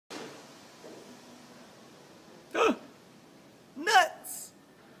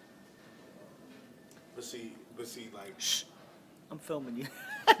but see, like. Shh. I'm filming you.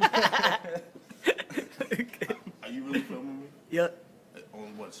 Are you really filming me? Yep.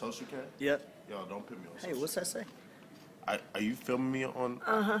 On what, social cam? Yep. Yo, don't put me on Hey, social. what's that say? Are you filming me on?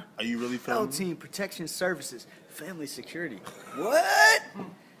 Uh-huh. Are you really filming me? Team Protection Services, Family Security. What?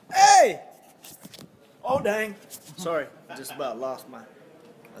 Hey! Oh, dang. Sorry, I just about lost my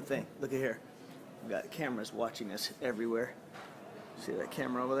thing. Look at here. We got cameras watching us everywhere. See that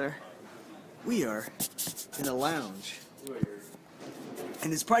camera over there? We are in a lounge.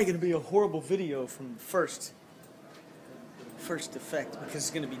 And it's probably going to be a horrible video from first effect because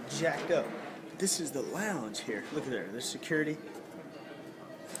it's going to be jacked up. But this is the lounge here. Look at there. There's security.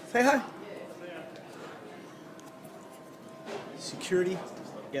 Say hi. Security.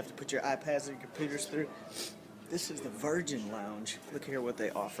 You have to put your iPads and your computers through. This is the Virgin Lounge. Look here what they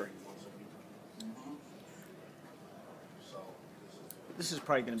offer. This is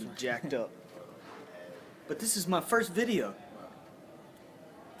probably going to be jacked up. But this is my first video.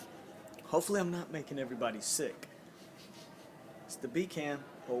 Hopefully I'm not making everybody sick. It's the B-Cam.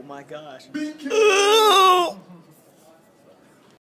 Oh my gosh. B-Cam.